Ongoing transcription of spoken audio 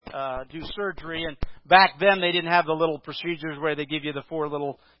do surgery. And back then they didn't have the little procedures where they give you the 4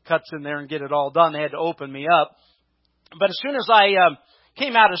 little cuts in there and get it all done. They had to open me up. But as soon as I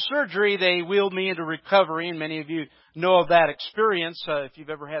came out of surgery, they wheeled me into recovery, and many of you know of that experience if you've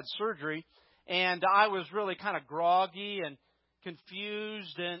ever had surgery. And I was really kind of groggy and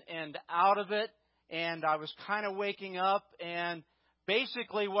confused and out of it, and I was kind of waking up, and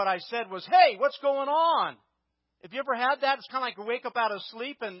basically what I said was, "Hey, what's going on?" Have you ever had that? It's kind of like you wake up out of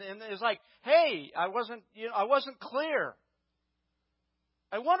sleep, and it's like, "Hey, I wasn't clear."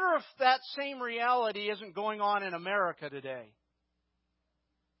 I wonder if that same reality isn't going on in America today.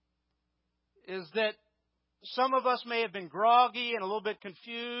 Is that some of us may have been groggy and a little bit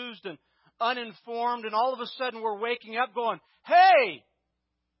confused and uninformed, and all of a sudden we're waking up going, "Hey,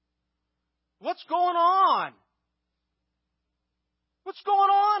 what's going on? What's going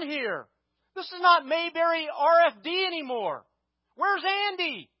on here? This is not Mayberry RFD anymore. Where's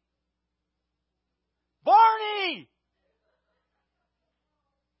Andy? Barney!"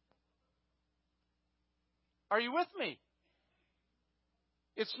 Are you with me?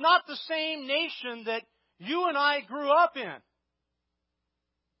 It's not the same nation that you and I grew up in.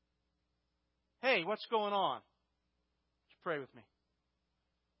 Hey, what's going on? Would you pray with me?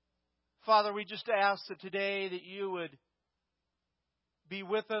 Father, we just ask that today that you would be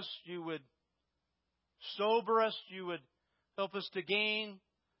with us, you would sober us, you would help us to gain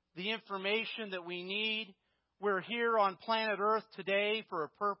the information that we need. We're here on planet Earth today for a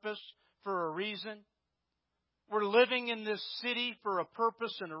purpose, for a reason. We're living in this city for a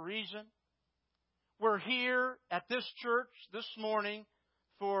purpose and a reason. We're here at this church this morning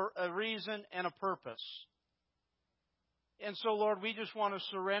for a reason and a purpose. And so, Lord, we just want to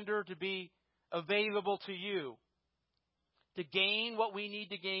surrender to be available to you, to gain what we need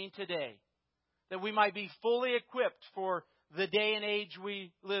to gain today, that we might be fully equipped for the day and age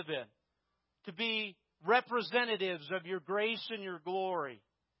we live in, to be representatives of your grace and your glory,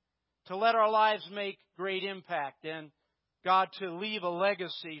 to let our lives make great impact, and, God, to leave a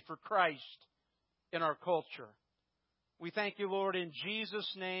legacy for Christ in our culture. We thank you, Lord, in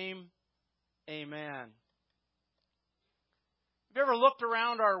Jesus' name, amen. Have you ever looked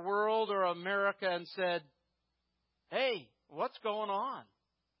around our world or America and said, "Hey, what's going on?"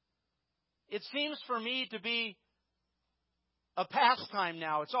 It seems for me to be a pastime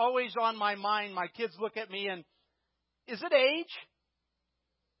now. It's always on my mind. My kids look at me and, is it age?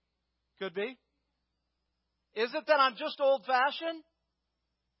 Could be. Is it that I'm just old-fashioned?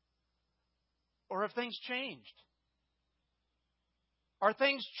 Or have things changed? Are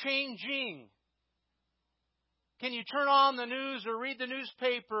things changing? Can you turn on the news or read the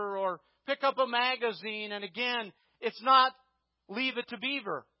newspaper or pick up a magazine, and again, it's not Leave It to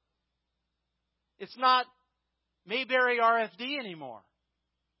Beaver. It's not Mayberry RFD anymore.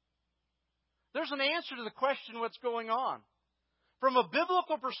 There's an answer to the question, what's going on? From a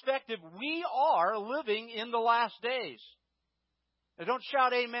biblical perspective, we are living in the last days. Now, don't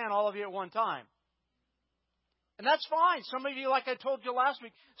shout amen, all of you at one time. And that's fine. Some of you, like I told you last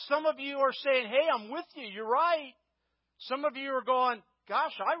week, some of you are saying, "Hey, I'm with you. You're right." Some of you are going,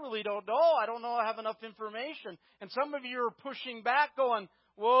 "Gosh, I really don't know. I don't know I have enough information." And some of you are pushing back going,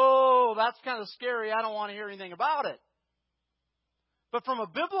 "Whoa, that's kind of scary. I don't want to hear anything about it." But from a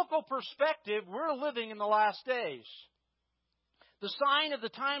biblical perspective, we're living in the last days. The sign of the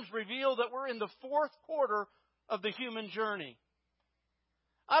times reveal that we're in the 4th quarter of the human journey.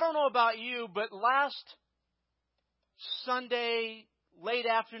 I don't know about you, but last Sunday, late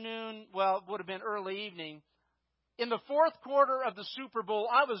afternoon, well, it would have been early evening, in the 4th quarter of the Super Bowl,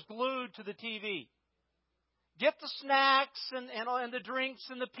 I was glued to the TV. Get the snacks and the drinks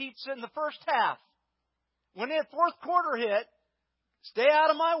and the pizza in the first half. When the 4th quarter hit, stay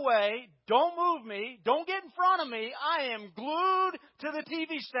out of my way. Don't move me. Don't get in front of me. I am glued to the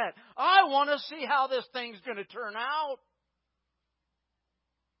TV set. I want to see how this thing's going to turn out.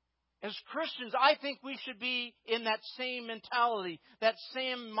 As Christians, I think we should be in that same mentality, that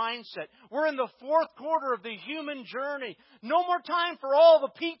same mindset. We're in the 4th quarter of the human journey. No more time for all the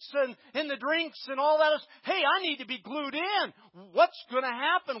pizza and the drinks and all that. Hey, I need to be glued in. What's going to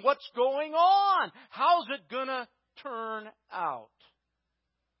happen? What's going on? How's it going to turn out?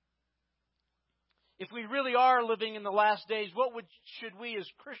 If we really are living in the last days, what should we as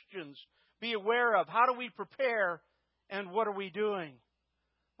Christians be aware of? How do we prepare, and what are we doing?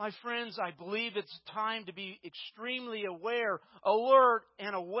 My friends, I believe it's time to be extremely aware, alert,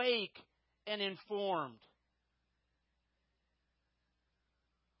 and awake, and informed.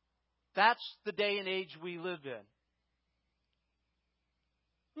 That's the day and age we live in.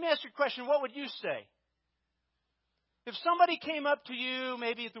 Let me ask you a question. What would you say? If somebody came up to you,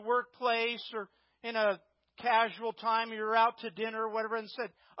 maybe at the workplace or in a casual time, you're out to dinner or whatever, and said,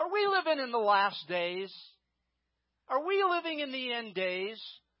 "Are we living in the last days? Are we living in the end days?"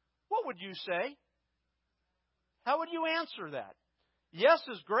 What would you say? How would you answer that? Yes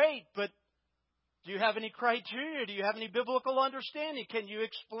is great, but do you have any criteria? Do you have any biblical understanding? Can you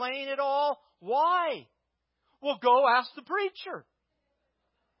explain it all? Why? Well, go ask the preacher.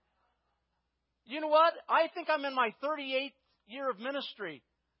 You know what? I think I'm in my 38th year of ministry.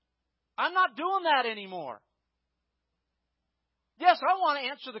 I'm not doing that anymore. Yes, I want to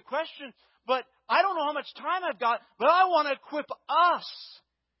answer the question, but I don't know how much time I've got, but I want to equip us.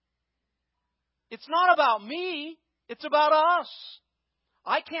 It's not about me. It's about us.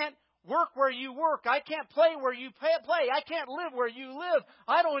 I can't work where you work. I can't play where you play. I can't live where you live.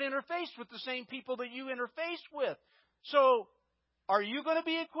 I don't interface with the same people that you interface with. So, are you going to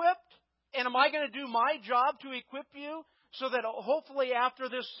be equipped? And am I going to do my job to equip you so that hopefully after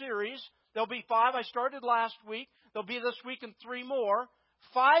this series, there'll be 5. I started last week. There'll be this week and 3 more.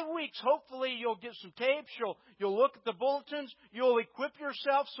 5 weeks, hopefully you'll get some tapes. You'll look at the bulletins. You'll equip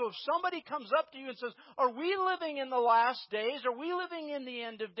yourself. So if somebody comes up to you and says, "Are we living in the last days? Are we living in the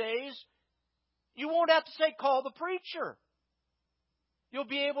end of days?" You won't have to say, "Call the preacher." You'll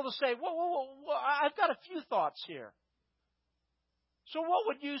be able to say, whoa, I've got a few thoughts here. So what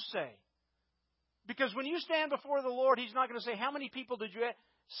would you say? Because when you stand before the Lord, He's not going to say, "How many people did you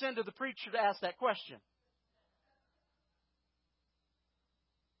send to the preacher to ask that question?"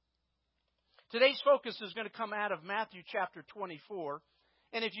 Today's focus is going to come out of Matthew chapter 24.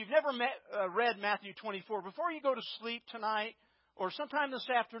 And if you've never read Matthew 24, before you go to sleep tonight, or sometime this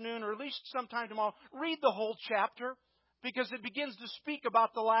afternoon, or at least sometime tomorrow, read the whole chapter, because it begins to speak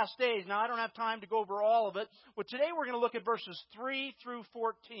about the last days. Now, I don't have time to go over all of it, but today we're going to look at verses 3 through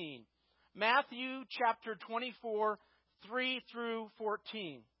 14. Matthew chapter 24, 3 through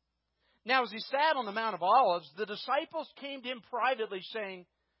 14. Now, as He sat on the Mount of Olives, the disciples came to Him privately, saying,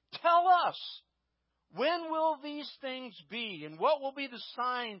 "Tell us, when will these things be, and what will be the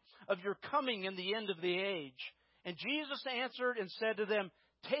sign of your coming in the end of the age?" And Jesus answered and said to them,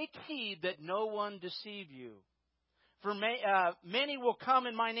 "Take heed that no one deceive you. For many will come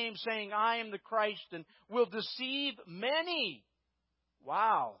in my name, saying, 'I am the Christ,' and will deceive many."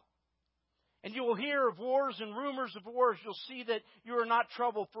 Wow. "And you will hear of wars and rumors of wars. You'll see that you are not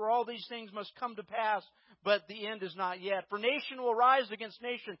troubled, for all these things must come to pass, but the end is not yet. For nation will rise against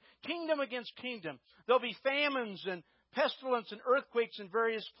nation, kingdom against kingdom. There'll be famines and pestilence and earthquakes in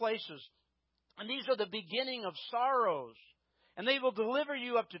various places. And these are the beginning of sorrows. And they will deliver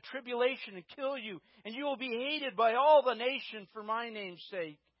you up to tribulation and kill you, and you will be hated by all the nation for my name's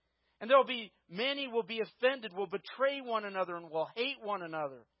sake. And there will be many will be offended, will betray one another, and will hate one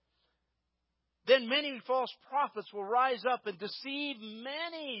another. Then many false prophets will rise up and deceive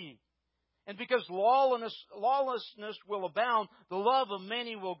many. And because lawlessness will abound, the love of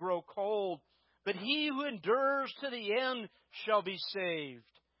many will grow cold. But he who endures to the end shall be saved.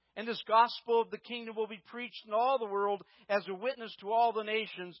 And this gospel of the kingdom will be preached in all the world as a witness to all the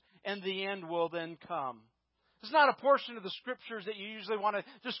nations, and the end will then come." It's not a portion of the Scriptures that you usually want to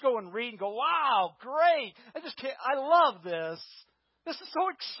just go and read and go, "Wow, great! I love this. This is so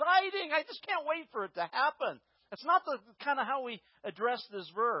exciting. I just can't wait for it to happen." That's not the kind of how we address this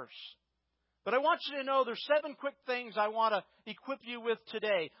verse. But I want you to know there's 7 quick things I want to equip you with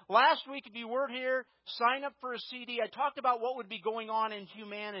today. Last week, if you weren't here, sign up for a CD. I talked about what would be going on in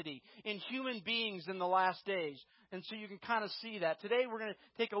humanity, in human beings in the last days. And so you can kind of see that. Today, we're going to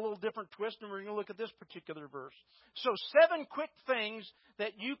take a little different twist, and we're going to look at this particular verse. So 7 quick things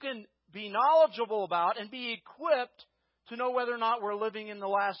that you can be knowledgeable about and be equipped to know whether or not we're living in the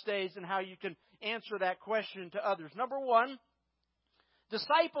last days and how you can answer that question to others. Number 1,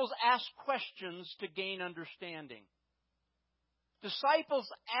 disciples ask questions to gain understanding. Disciples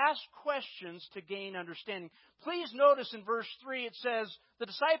ask questions to gain understanding. Please notice in verse 3 it says, the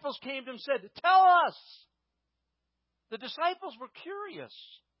disciples came to Him and said, "Tell us." The disciples were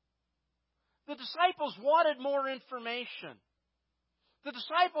curious. The disciples wanted more information. The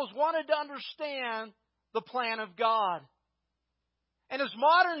disciples wanted to understand the plan of God. And as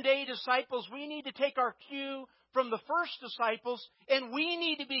modern day disciples, we need to take our cue from the first disciples, and we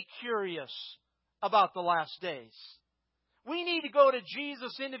need to be curious about the last days. We need to go to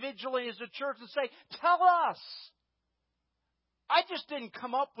Jesus individually as a church and say, "Tell us." I just didn't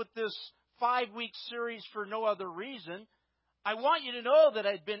come up with this 5-week series for no other reason. I want you to know that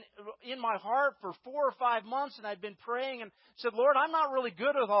I'd been in my heart for 4 or 5 months, and I'd been praying and said, Lord, I'm not really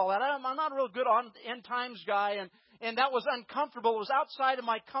good with all that. I'm not a real good on end times guy, and that was uncomfortable. It was outside of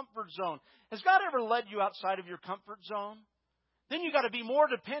my comfort zone. Has God ever led you outside of your comfort zone? Then you got to be more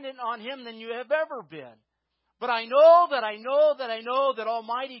dependent on Him than you have ever been. But I know that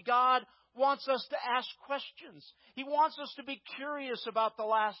Almighty God wants us to ask questions. He wants us to be curious about the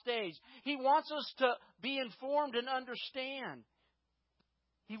last days. He wants us to be informed and understand.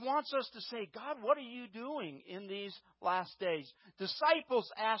 He wants us to say, God, what are you doing in these last days?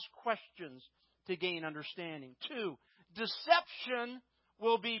 Disciples ask questions to gain understanding. 2, deception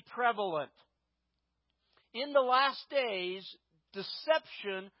will be prevalent. In the last days,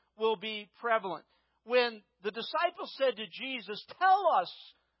 deception will be prevalent. When the disciples said to Jesus, tell us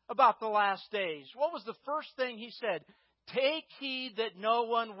about the last days, what was the first thing He said? Take heed that no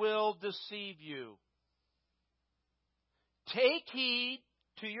one will deceive you. Take heed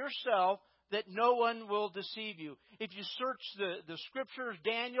to yourself that no one will deceive you. If you search the Scriptures,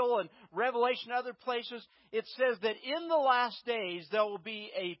 Daniel and Revelation and other places, it says that in the last days there will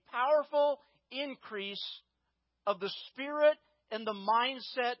be a powerful increase of the spirit and the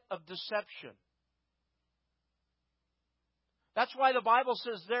mindset of deception. That's why the Bible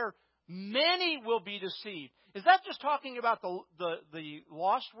says there, many will be deceived. Is that just talking about the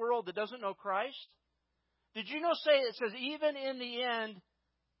lost world that doesn't know Christ? Did you know it says even in the end,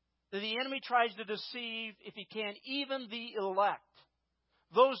 that the enemy tries to deceive, if he can, even the elect,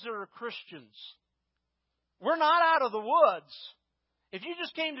 those that are Christians. We're not out of the woods. If you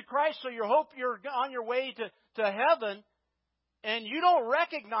just came to Christ so you hope you're on your way to heaven, and you don't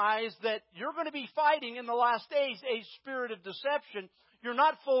recognize that you're going to be fighting in the last days a spirit of deception, you're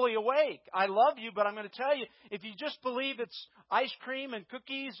not fully awake. I love you, but I'm going to tell you, if you just believe it's ice cream and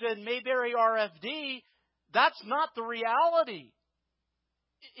cookies and Mayberry RFD, that's not the reality.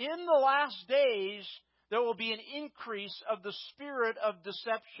 In the last days, there will be an increase of the spirit of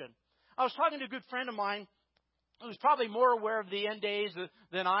deception. I was talking to a good friend of mine who's probably more aware of the end days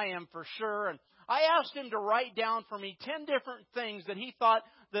than I am for sure, and I asked him to write down for me 10 different things that he thought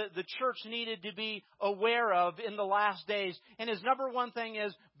the church needed to be aware of in the last days. And his number one thing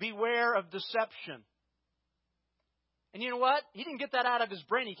is, beware of deception. And you know what? He didn't get that out of his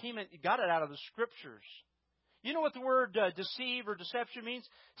brain. He got it out of the Scriptures. You know what the word deceive or deception means?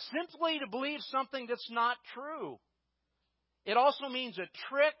 Simply to believe something that's not true. It also means a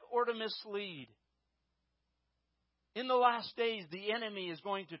trick or to mislead. In the last days, the enemy is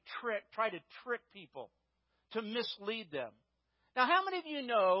going to try to trick people, to mislead them. Now, how many of you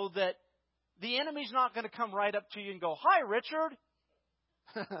know that the enemy's not going to come right up to you and go, "Hi, Richard."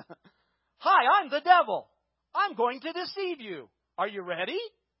 "Hi, I'm the devil. I'm going to deceive you. Are you ready?"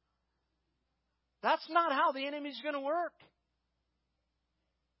 That's not how the enemy's going to work.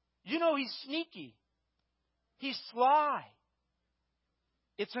 You know he's sneaky. He's sly.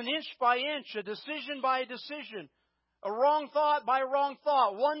 It's an inch by inch, a decision by decision. A wrong thought by a wrong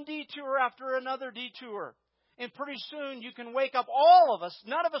thought. One detour after another detour. And pretty soon you can wake up, all of us,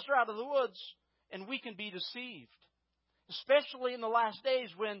 none of us are out of the woods, and we can be deceived. Especially in the last days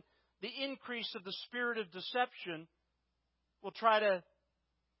when the increase of the spirit of deception will try to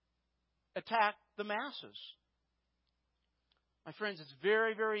attack the masses. My friends, it's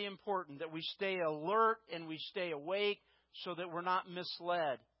very, very important that we stay alert and we stay awake so that we're not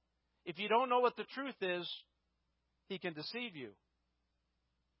misled. If you don't know what the truth is, he can deceive you.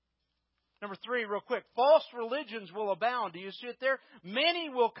 Number 3, real quick. False religions will abound. Do you see it there? Many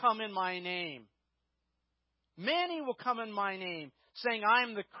will come in my name. Many will come in my name, saying, "I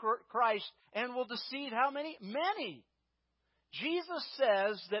am the Christ," and will deceive how many? Many. Jesus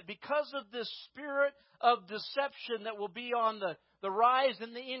says that because of this spirit of deception that will be on the rise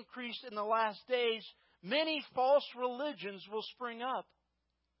and the increase in the last days, many false religions will spring up.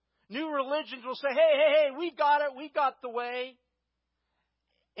 New religions will say, hey, we've got it, we've got the way.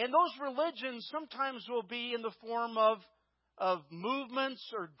 And those religions sometimes will be in the form of movements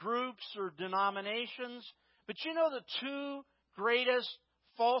or groups or denominations. But you know the 2 greatest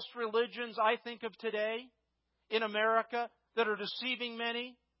false religions I think of today in America that are deceiving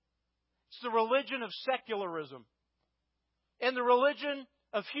many? It's the religion of secularism and the religion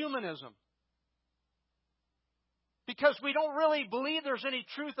of humanism. Because we don't really believe there's any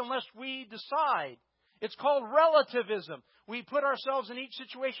truth unless we decide. It's called relativism. We put ourselves in each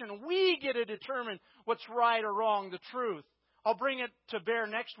situation and we get to determine what's right or wrong, the truth. I'll bring it to bear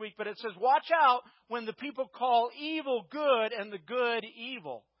next week, but it says, watch out when the people call evil good and the good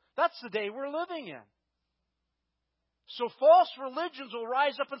evil. That's the day we're living in. So false religions will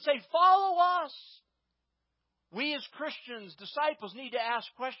rise up and say, follow us. We as Christians, disciples, need to ask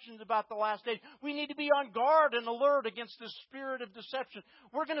questions about the last days. We need to be on guard and alert against this spirit of deception.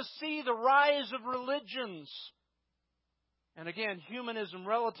 We're going to see the rise of religions. And again, humanism,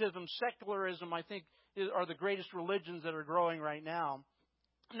 relativism, secularism, I think, are the greatest religions that are growing right now.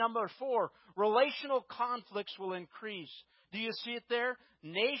 Number 4, relational conflicts will increase. Do you see it there?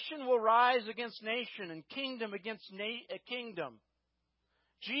 Nation will rise against nation and kingdom against kingdom.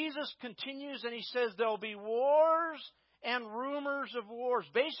 Jesus continues and He says there'll be wars and rumors of wars.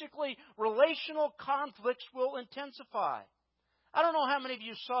 Basically, relational conflicts will intensify. I don't know how many of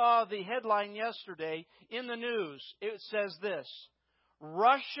you saw the headline yesterday in the news. It says this: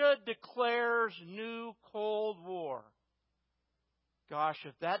 Russia declares new Cold War. Gosh,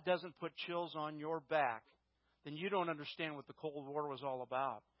 if that doesn't put chills on your back, then you don't understand what the Cold War was all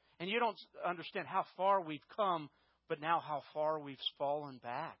about. And you don't understand how far we've come, but now how far we've fallen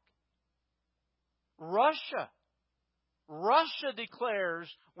back. Russia declares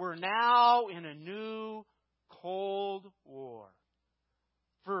we're now in a new Cold War.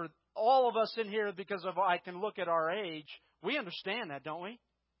 For all of us in here, because of I can look at our age, we understand that, don't we?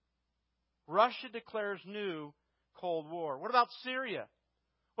 Russia declares new Cold War. What about Syria?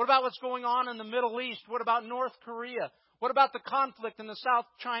 What about what's going on in the Middle East? What about North Korea? What about the conflict in the South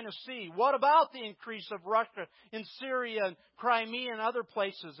China Sea? What about the increase of Russia in Syria and Crimea and other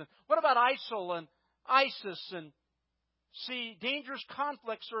places? And what about ISIL and ISIS? And see, dangerous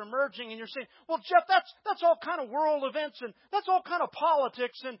conflicts are emerging, and you're saying, well, Jeff, that's all kind of world events, and that's all kind of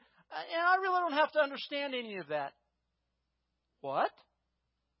politics, and I really don't have to understand any of that. What?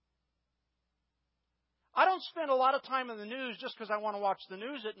 I don't spend a lot of time in the news just because I want to watch the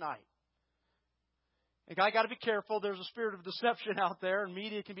news at night. And I got to be careful. There's a spirit of deception out there, and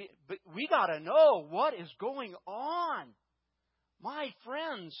media can be. But we got to know what is going on. My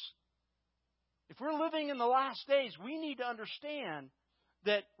friends, if we're living in the last days, we need to understand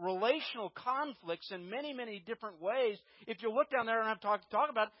that relational conflicts in many, many different ways. If you look down there and I'm talk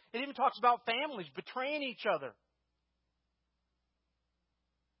about it, it even talks about families betraying each other.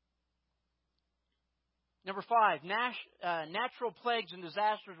 Number 5, natural plagues and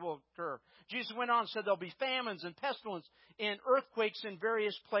disasters will occur. Jesus went on and said there'll be famines and pestilence and earthquakes in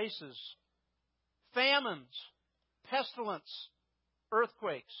various places. Famines, pestilence,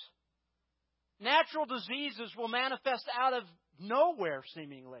 earthquakes. Natural diseases will manifest out of nowhere,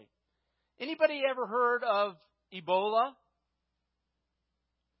 seemingly. Anybody ever heard of Ebola?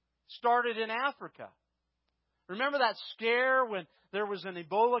 Started in Africa. Remember that scare when there was an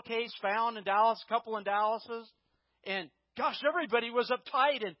Ebola case found in Dallas, a couple in Dallas's? And gosh, everybody was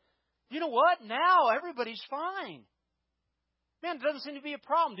uptight. And you know what? Now everybody's fine. Man, it doesn't seem to be a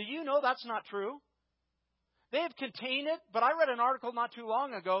problem. Do you know that's not true? They have contained it, but I read an article not too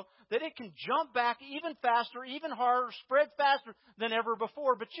long ago that it can jump back even faster, even harder, spread faster than ever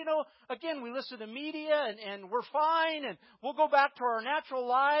before. But you know, again, we listen to media and we're fine and we'll go back to our natural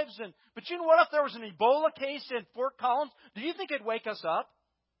lives. But you know what? If there was an Ebola case in Fort Collins, do you think it'd wake us up?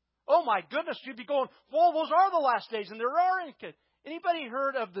 Oh my goodness, you'd be going, well, those are the last days. And there are. Anybody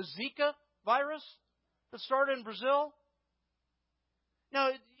heard of the Zika virus that started in Brazil? Now,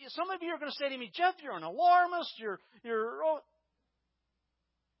 some of you are going to say to me, Jeff, you're an alarmist.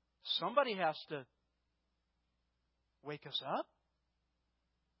 Somebody has to wake us up.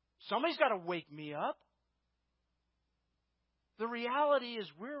 Somebody's got to wake me up. The reality is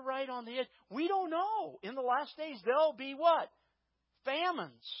we're right on the edge. We don't know. In the last days, there'll be what?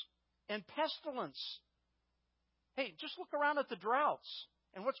 Famines and pestilence. Hey, just look around at the droughts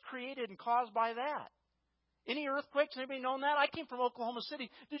and what's created and caused by that. Any earthquakes? Anybody known that? I came from Oklahoma City.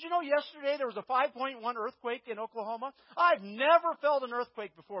 Did you know yesterday there was a 5.1 earthquake in Oklahoma? I've never felt an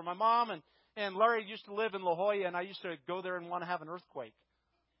earthquake before. My mom and Larry used to live in La Jolla, and I used to go there and want to have an earthquake.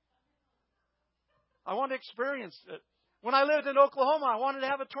 I wanted to experience it. When I lived in Oklahoma, I wanted to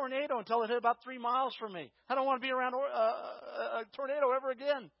have a tornado until it hit about 3 miles from me. I don't want to be around a tornado ever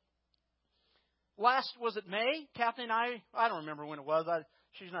again. Was it May? Kathy and I don't remember when it was.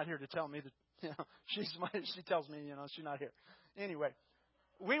 She's not here to tell me that. She tells me, she's not here. Anyway,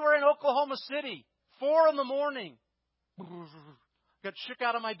 we were in Oklahoma City, 4 a.m. Got shook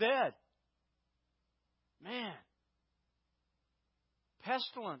out of my bed. Man.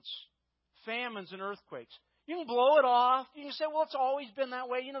 Pestilence, famines, and earthquakes. You can blow it off. You can say, well, it's always been that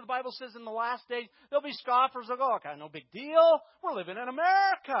way. The Bible says in the last days, there'll be scoffers. They'll go, okay, no big deal. We're living in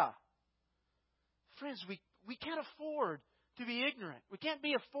America. Friends, we can't afford to be ignorant. We can't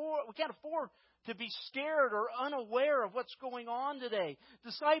afford to be scared or unaware of what's going on today.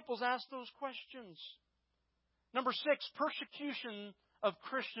 Disciples ask those questions. Number 6, persecution of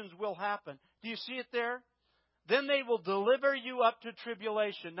Christians will happen. Do you see it there? Then they will deliver you up to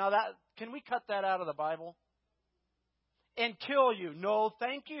tribulation. Now can we cut that out of the Bible? And kill you. No,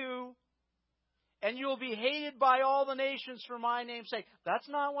 thank you. And you will be hated by all the nations for my name's sake. That's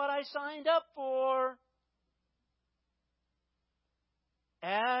not what I signed up for.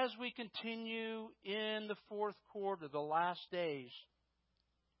 As we continue in the fourth quarter, the last days,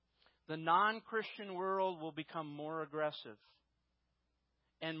 the non-Christian world will become more aggressive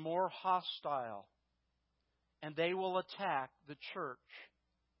and more hostile. And they will attack the church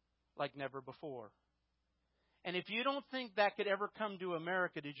like never before. And if you don't think that could ever come to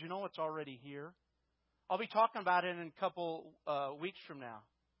America, did you know it's already here? I'll be talking about it in a couple weeks from now.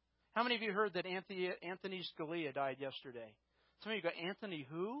 How many of you heard that Anthony Scalia died yesterday? Some of you go, Anthony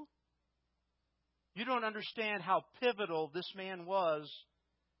who? You don't understand how pivotal this man was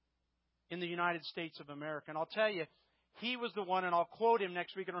in the United States of America. And I'll tell you, he was the one, and I'll quote him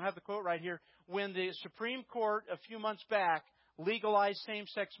next week, I don't have the quote right here, when the Supreme Court a few months back legalized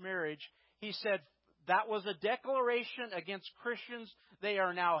same-sex marriage, he said that was a declaration against Christians. They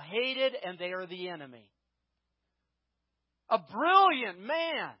are now hated and they are the enemy. A brilliant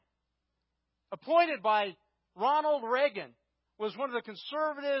man, appointed by Ronald Reagan, was one of the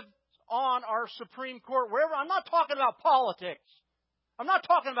conservatives on our Supreme Court. Wherever, I'm not talking about politics. I'm not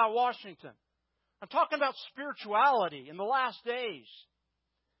talking about Washington. I'm talking about spirituality in the last days.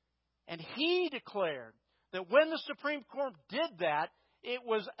 And he declared that when the Supreme Court did that, it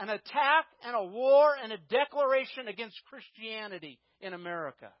was an attack and a war and a declaration against Christianity in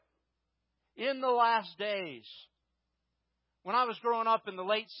America. In the last days, when I was growing up in the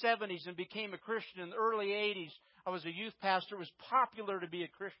late 70s and became a Christian in the early 80s, I was a youth pastor. It was popular to be a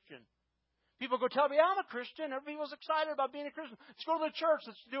Christian. People go tell me, I'm a Christian. Everybody was excited about being a Christian. Let's go to the church.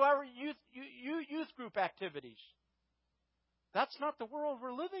 Let's do our youth group activities. That's not the world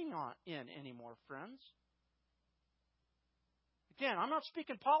we're living in anymore, friends. Again, I'm not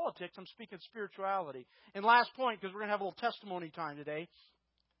speaking politics. I'm speaking spirituality. And last point, because we're going to have a little testimony time today.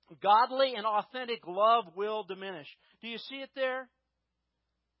 Godly and authentic love will diminish. Do you see it there?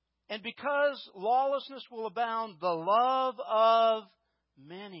 And because lawlessness will abound, the love of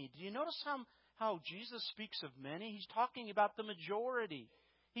many. Do you notice how Jesus speaks of many? He's talking about the majority.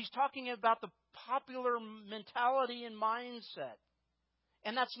 He's talking about the popular mentality and mindset.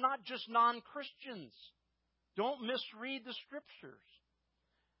 And that's not just non-Christians. Don't misread the Scriptures.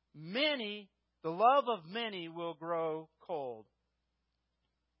 Many, the love of many will grow cold.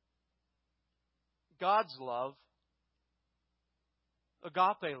 God's love,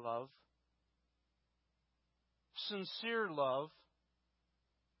 agape love, sincere love,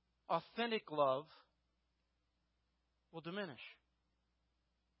 authentic love will diminish.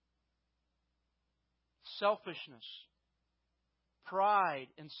 Selfishness, pride,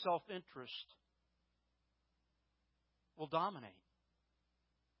 and self-interest will dominate.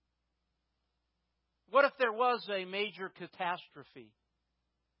 What if there was a major catastrophe?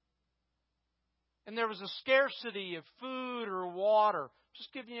 And there was a scarcity of food or water.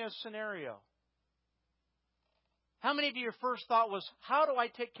 Just giving you a scenario. How many of you, your first thought was, how do I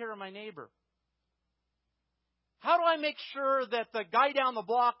take care of my neighbor? How do I make sure that the guy down the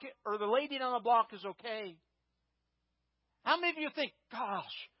block or the lady down the block is okay? How many of you think, gosh,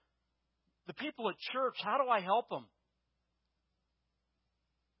 the people at church, how do I help them?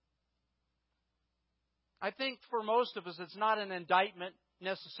 I think for most of us, it's not an indictment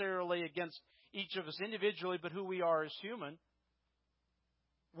necessarily against each of us individually, but who we are as human.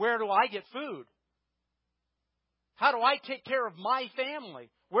 Where do I get food? How do I take care of my family?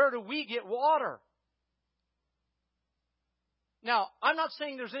 Where do we get water? Now, I'm not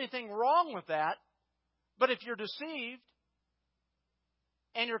saying there's anything wrong with that, but if you're deceived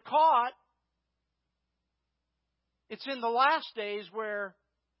and you're caught, it's in the last days where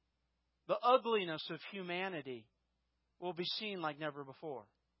the ugliness of humanity will be seen like never before.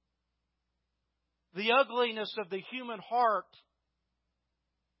 The ugliness of the human heart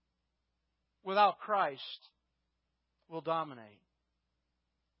without Christ will dominate.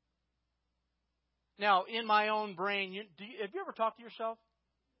 Now, in my own brain, have you ever talked to yourself?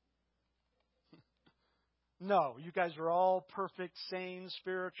 No, you guys are all perfect, sane,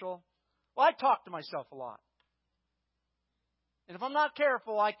 spiritual. Well, I talk to myself a lot. And if I'm not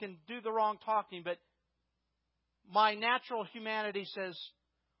careful, I can do the wrong talking, but my natural humanity says,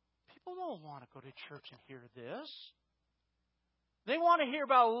 people don't want to go to church and hear this. They want to hear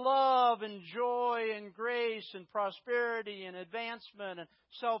about love and joy and grace and prosperity and advancement and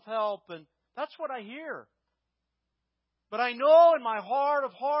self-help, and that's what I hear. But I know in my heart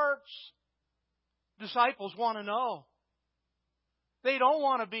of hearts, disciples want to know. They don't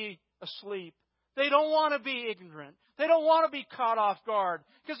want to be asleep. They don't want to be ignorant. They don't want to be caught off guard.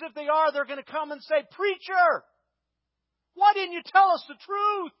 Because if they are, they're going to come and say, "Preacher, why didn't you tell us the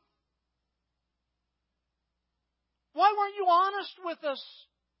truth? Why weren't you honest with us?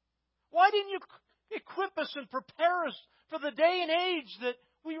 Why didn't you equip us and prepare us for the day and age that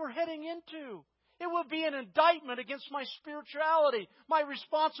we were heading into?" It would be an indictment against my spirituality, my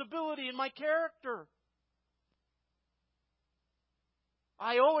responsibility, and my character.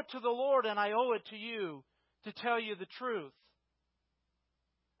 I owe it to the Lord and I owe it to you to tell you the truth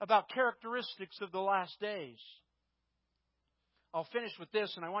about characteristics of the last days. I'll finish with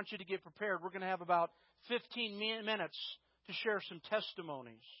this, and I want you to get prepared. We're going to have about 15 minutes to share some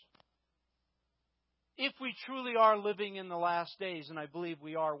testimonies. If we truly are living in the last days, and I believe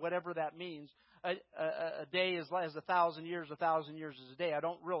we are, whatever that means, a day is as 1,000 years, 1,000 years is a day. I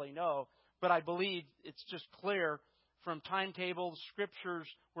don't really know, but I believe it's just clear from timetables, scriptures,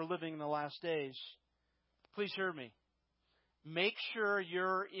 we're living in the last days. Please hear me. Make sure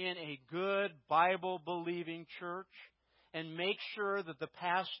you're in a good Bible-believing church, and make sure that the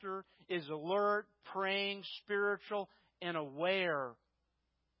pastor is alert, praying, spiritual, and aware.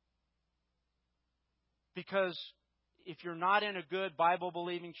 Because if you're not in a good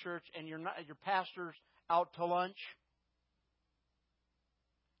Bible-believing church and your pastor's out to lunch,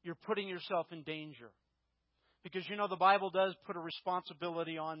 you're putting yourself in danger. Because the Bible does put a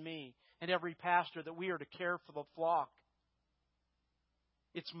responsibility on me and every pastor that we are to care for the flock.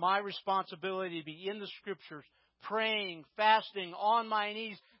 It's my responsibility to be in the Scriptures, praying, fasting, on my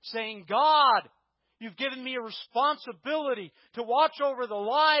knees, saying, "God, You've given me a responsibility to watch over the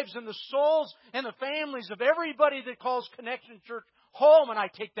lives and the souls and the families of everybody that calls Connection Church home, and I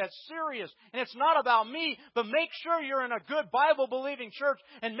take that serious. And it's not about me, but make sure you're in a good Bible-believing church,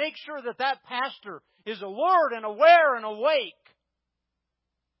 and make sure that that pastor is alert and aware and awake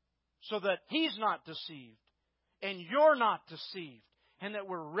so that he's not deceived and you're not deceived, and that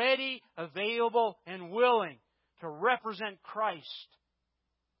we're ready, available, and willing to represent Christ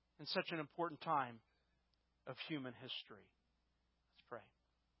in such an important time of human history. Let's pray.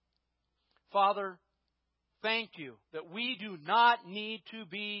 Father, thank You that we do not need to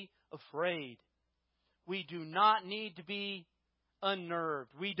be afraid. We do not need to be unnerved.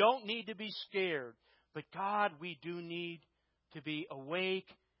 We don't need to be scared. But God, we do need to be awake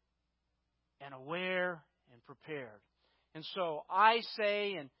and aware and prepared. And so I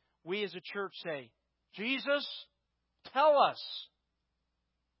say, and we as a church say, Jesus, tell us,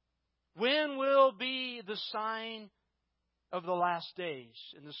 when will be the sign of the last days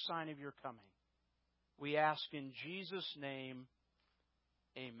and the sign of Your coming? We ask in Jesus' name,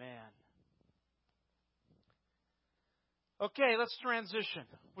 amen. Okay, let's transition.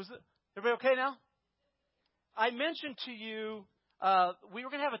 Everybody okay now? I mentioned to you we were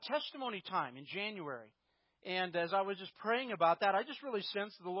going to have a testimony time in January. And as I was just praying about that, I just really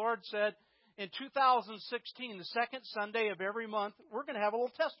sensed the Lord said, in 2016, the second Sunday of every month, we're going to have a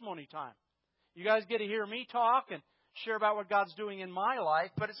little testimony time. You guys get to hear me talk and share about what God's doing in my life,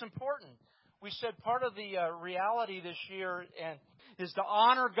 but it's important. We said part of the reality this year is to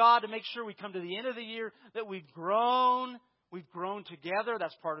honor God, to make sure we come to the end of the year that we've grown together.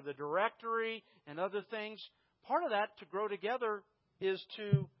 That's part of the directory and other things. Part of that, to grow together, is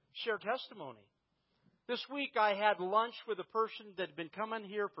to share testimony. This week I had lunch with a person that had been coming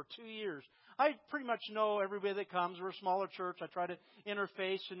here for 2 years. I pretty much know everybody that comes. We're a smaller church. I try to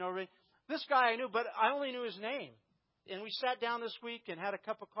interface and know everybody. This guy I knew, but I only knew his name. And we sat down this week and had a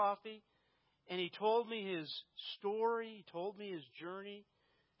cup of coffee. And he told me his story. He told me his journey,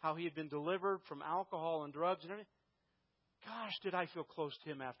 how he had been delivered from alcohol and drugs and everything. Gosh, did I feel close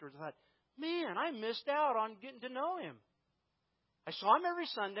to him afterwards. I thought, man, I missed out on getting to know him. I saw him every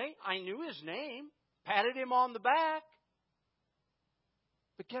Sunday. I knew his name. Patted him on the back.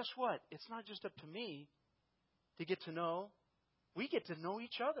 But guess what? It's not just up to me to get to know. We get to know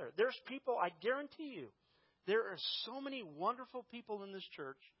each other. There's people, I guarantee you, there are so many wonderful people in this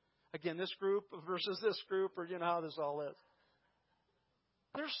church. Again, this group versus this group, or you know how this all is.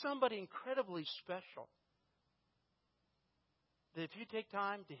 There's somebody incredibly special that if you take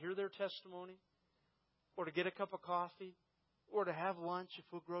time to hear their testimony, or to get a cup of coffee, or to have lunch if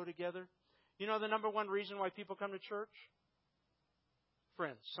we'll grow together. You know the number one reason why people come to church?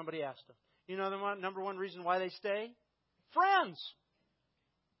 Friends. Somebody asked them. You know the number one reason why they stay? Friends.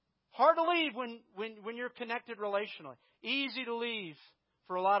 Hard to leave when you're connected relationally. Easy to leave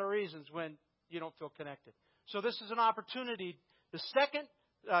for a lot of reasons when you don't feel connected. So this is an opportunity. The second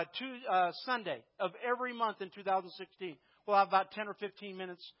Sunday of every month in 2016, we'll have about 10 or 15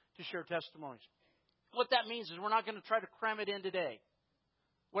 minutes to share testimonies. What that means is we're not going to try to cram it in today.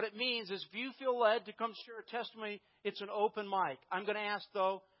 What it means is if you feel led to come share a testimony, it's an open mic. I'm going to ask,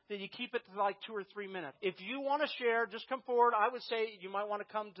 though, that you keep it to like 2 or 3 minutes. If you want to share, just come forward. I would say you might want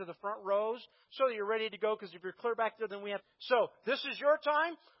to come to the front rows so that you're ready to go, because if you're clear back there, then we have. So this is your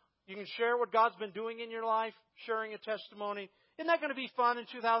time. You can share what God's been doing in your life, sharing a testimony. Isn't that going to be fun in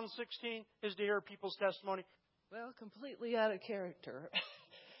 2016, is to hear people's testimony? Well, completely out of character.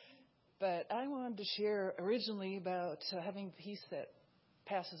 But I wanted to share originally about having peace that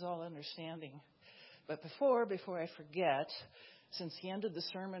passes all understanding. But before I forget, since he ended the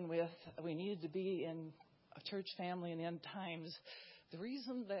sermon with we needed to be in a church family in end times, the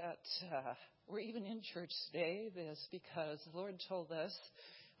reason that we're even in church today is because the Lord told us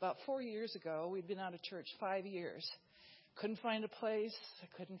about 4 years ago, we'd been out of church 5 years. Couldn't find a place.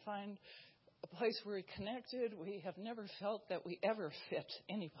 Couldn't find a place where we connected. We have never felt that we ever fit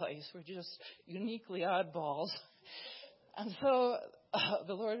any place. We're just uniquely oddballs. And so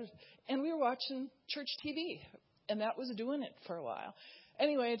the Lord, and we were watching church TV, and that was doing it for a while.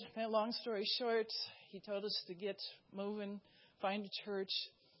 Anyway, long story short, he told us to get moving, find a church.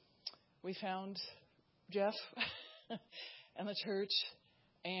 We found Jeff and the church.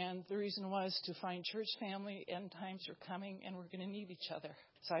 And the reason was to find church family. End times are coming, and we're going to need each other.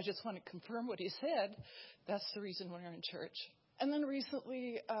 So I just want to confirm what he said. That's the reason we're in church. And then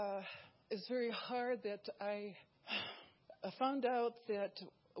recently, it's very hard that I found out that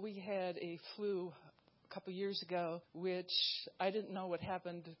we had a flu a couple years ago, which I didn't know what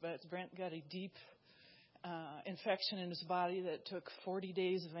happened, but Brent got a deep infection in his body that took 40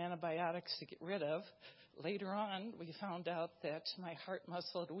 days of antibiotics to get rid of. Later on, we found out that my heart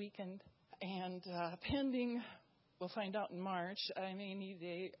muscle had weakened, and pending, we'll find out in March, I may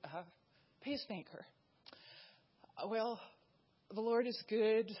need a pacemaker. Well, the Lord is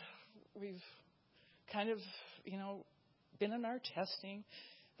good. We've kind of, been in our testing,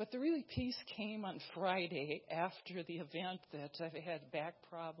 but the really peace came on Friday after the event that I had a back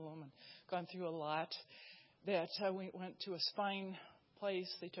problem and gone through a lot, that we went to a spine place.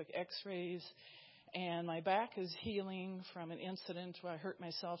 They took x-rays. And my back is healing from an incident where I hurt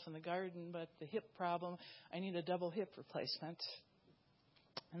myself in the garden, but the hip problem, I need a double hip replacement.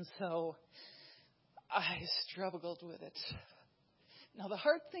 And so I struggled with it. Now, the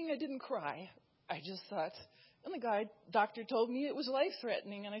heart thing, I didn't cry. I just thought, and the doctor told me it was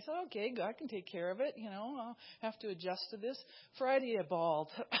life-threatening. And I thought, okay, God can take care of it. I'll have to adjust to this. Friday, I bawled.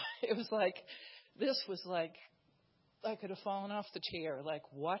 It was like, this was like, I could have fallen off the chair. Like,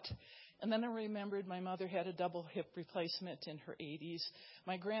 what? And then I remembered my mother had a double hip replacement in her 80s.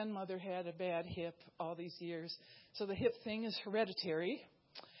 My grandmother had a bad hip all these years. So the hip thing is hereditary.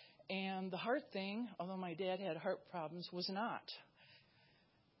 And the heart thing, although my dad had heart problems, was not.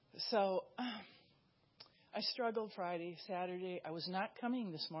 So I struggled Friday, Saturday. I was not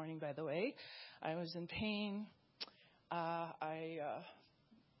coming this morning, by the way. I was in pain. I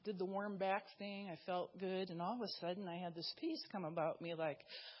did the warm back thing. I felt good. And all of a sudden, I had this peace come about me like,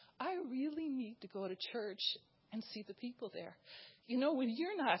 I really need to go to church and see the people there. When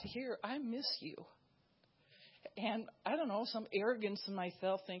you're not here, I miss you. And I don't know, some arrogance in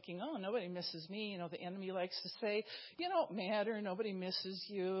myself thinking, oh, nobody misses me. The enemy likes to say, you don't matter, nobody misses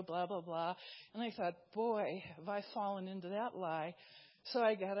you, blah, blah, blah. And I thought, boy, have I fallen into that lie. So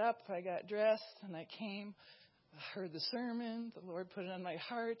I got up, I got dressed, and I came, I heard the sermon. The Lord put it on my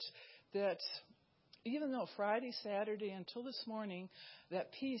heart that even though Friday, Saturday, until this morning,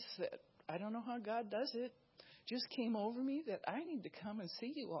 that peace that I don't know how God does it, just came over me that I need to come and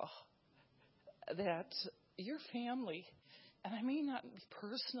see you all. That your family, and I may not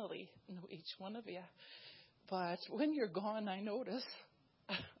personally know each one of you, but when you're gone, I notice.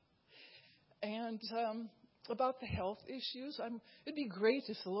 And about the health issues, it'd be great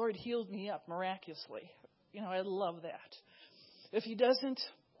if the Lord healed me up miraculously. I'd love that. If he doesn't,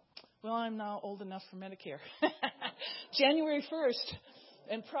 well, I'm now old enough for Medicare. January 1st.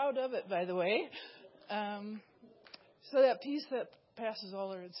 And proud of it, by the way. So that peace that passes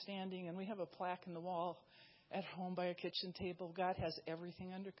all our understanding, and we have a plaque in the wall at home by our kitchen table. God has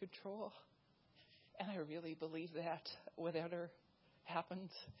everything under control. And I really believe that, whatever happens.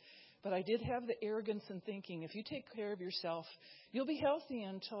 But I did have the arrogance in thinking, if you take care of yourself, you'll be healthy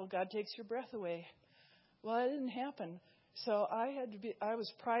until God takes your breath away. Well, that didn't happen. So I was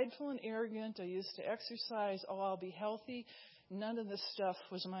prideful and arrogant. I used to exercise. Oh, I'll be healthy. None of this stuff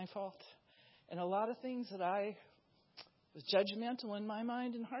was my fault. And a lot of things that I was judgmental in my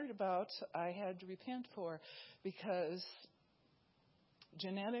mind and heart about, I had to repent for, because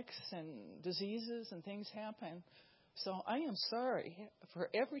genetics and diseases and things happen. So I am sorry for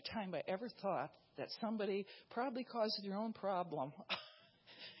every time I ever thought that somebody probably caused their own problem.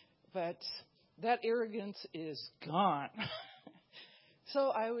 but that arrogance is gone. So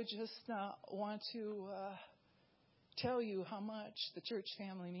I would just want to tell you how much the church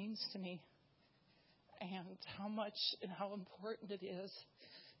family means to me, and how much and how important it is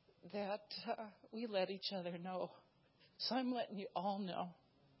that we let each other know. So I'm letting you all know.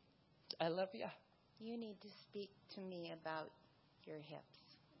 I love you. You need to speak to me about your hips.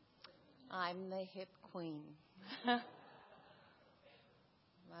 I'm the hip queen. I've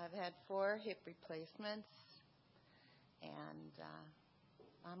had 4 hip replacements, and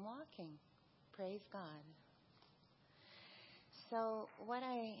I'm walking. Praise God. So what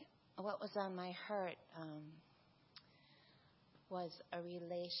was on my heart was a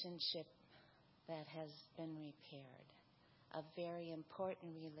relationship that has been repaired, a very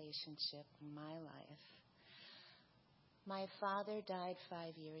important relationship in my life. My father died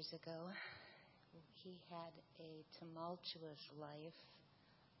 5 years ago. He had a tumultuous life,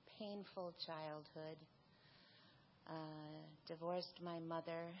 painful childhood, divorced my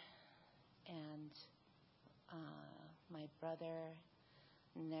mother, and my brother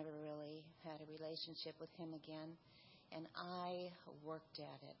never really had a relationship with him again. And I worked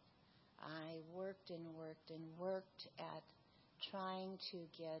at it. I worked and worked and worked at trying to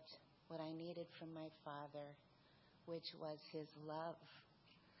get what I needed from my father, which was his love.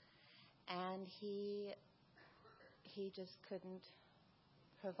 And he just couldn't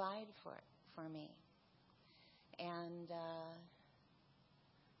provide for me. And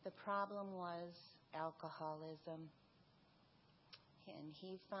the problem was alcoholism. And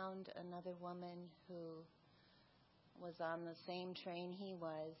he found another woman who was on the same train he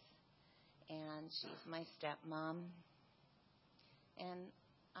was, and she's my stepmom. And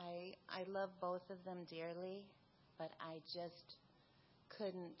I love both of them dearly, but I just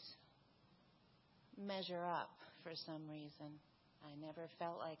couldn't measure up for some reason. I never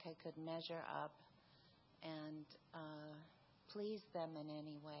felt like I could measure up and please them in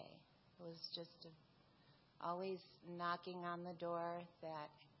any way. It was just always knocking on the door that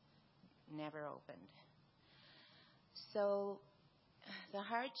never opened. So the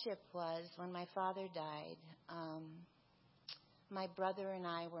hardship was when my father died, my brother and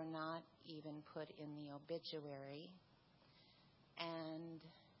I were not even put in the obituary, and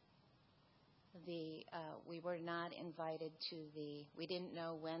we were not invited to we didn't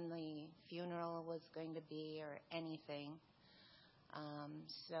know when the funeral was going to be or anything.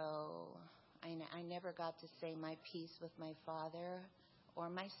 So I never got to say my piece with my father or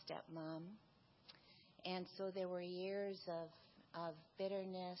my stepmom. And so there were years of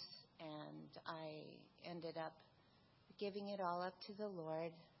bitterness, and I ended up giving it all up to the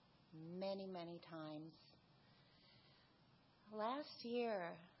Lord many, many times. Last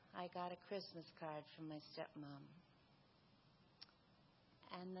year, I got a Christmas card from my stepmom.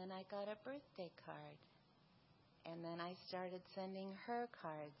 And then I got a birthday card. And then I started sending her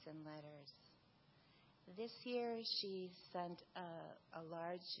cards and letters. This year, she sent a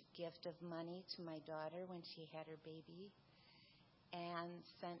large gift of money to my daughter when she had her baby, and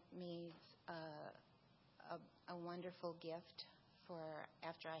sent me a wonderful gift for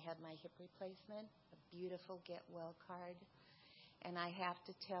after I had my hip replacement, a beautiful get well card. And I have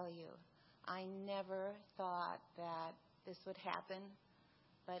to tell you, I never thought that this would happen,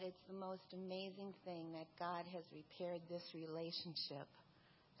 but it's the most amazing thing that God has repaired this relationship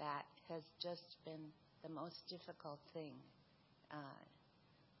that has just been the most difficult thing,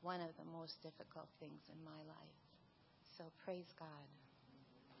 one of the most difficult things in my life. So praise God.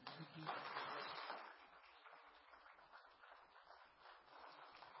 Mm-hmm.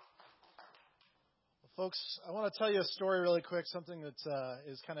 Well, folks, I want to tell you a story really quick, something that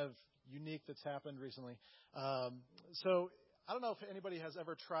is kind of unique that's happened recently. So I don't know if anybody has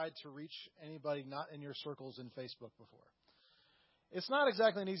ever tried to reach anybody not in your circles in Facebook before. It's not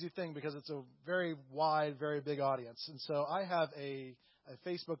exactly an easy thing because it's a very wide, very big audience. And so I have a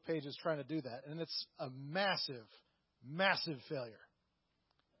Facebook page that's trying to do that, and it's a massive, massive failure.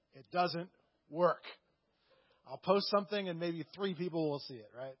 It doesn't work. I'll post something and maybe 3 people will see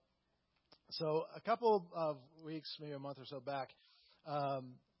it, right? So a couple of weeks, maybe a month or so back,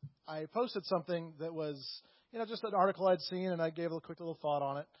 I posted something that was, just an article I'd seen, and I gave a quick little thought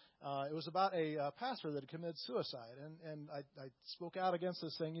on it. It was about a pastor that had committed suicide, and I spoke out against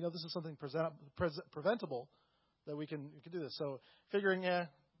this, saying, this is something preventable, that we can do this. So figuring,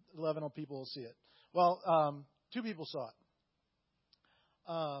 11 people will see it. Well, 2 people saw it.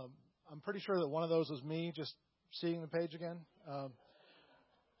 I'm pretty sure that one of those was me, just seeing the page again.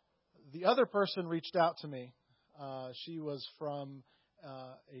 The other person reached out to me. She was from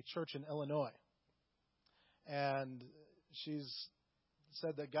a church in Illinois, and she's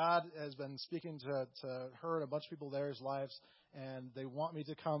said that God has been speaking to her and a bunch of people there's lives, and they want me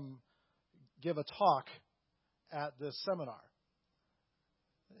to come give a talk at this seminar.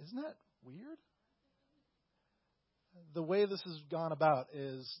 Isn't that weird? The way this has gone about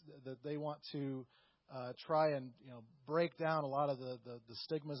is that they want to try and break down a lot of the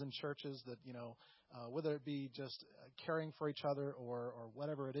stigmas in churches that whether it be just caring for each other or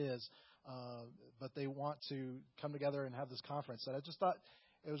whatever it is, but they want to come together and have this conference. And I just thought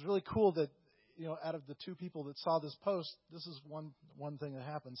it was really cool that out of the two people that saw this post, this is one thing that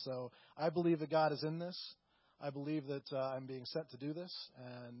happened. So I believe that God is in this. I believe that I'm being sent to do this,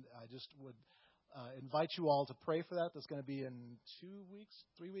 and I just would invite you all to pray for that. That's going to be in 3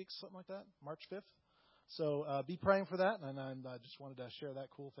 weeks, something like that, March 5th. So be praying for that, and I just wanted to share that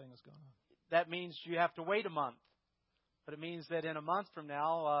cool thing that's going on. That means you have to wait a month, but it means that in a month from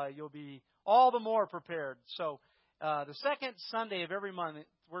now, you'll be all the more prepared. So the second Sunday of every month,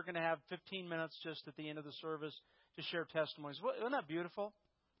 we're going to have 15 minutes just at the end of the service to share testimonies. Isn't that beautiful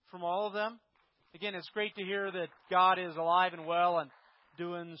from all of them? Again, it's great to hear that God is alive and well and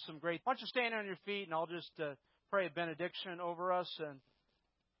doing some great. Why don't you stand on your feet, and I'll just pray a benediction over us, and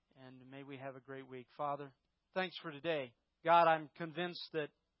may we have a great week. Father, thanks for today. God, I'm convinced that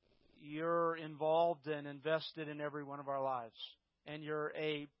you're involved and invested in every one of our lives, and you're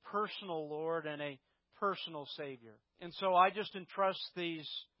a personal Lord and a personal Savior. And so I just entrust these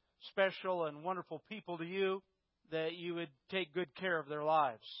special and wonderful people to you, that you would take good care of their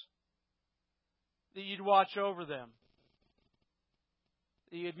lives, that you'd watch over them,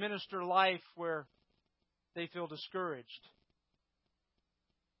 that you administer life where they feel discouraged.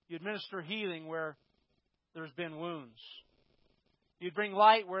 You administer healing where there's been wounds. You'd bring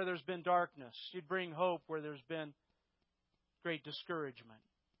light where there's been darkness. You'd bring hope where there's been great discouragement.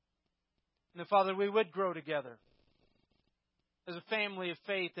 And Father, we would grow together as a family of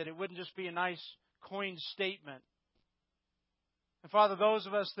faith, that it wouldn't just be a nice coined statement. And Father, those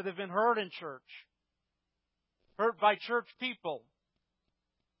of us that have been hurt in church, hurt by church people,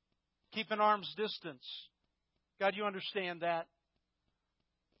 keep an arm's distance. God, you understand that.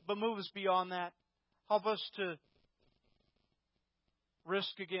 But move us beyond that. Help us to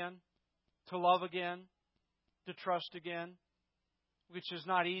risk again, to love again, to trust again, which is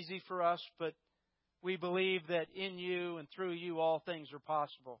not easy for us, but we believe that in you and through you all things are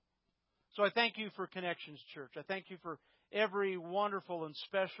possible. So I thank you for Connections Church. I thank you for every wonderful and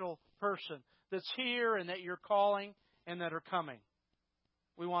special person that's here and that you're calling and that are coming.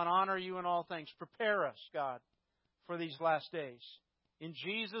 We want to honor you in all things. Prepare us, God, for these last days. In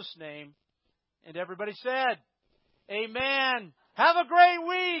Jesus' name. And everybody said, Amen. Have a great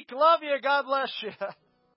week. Love you. God bless you.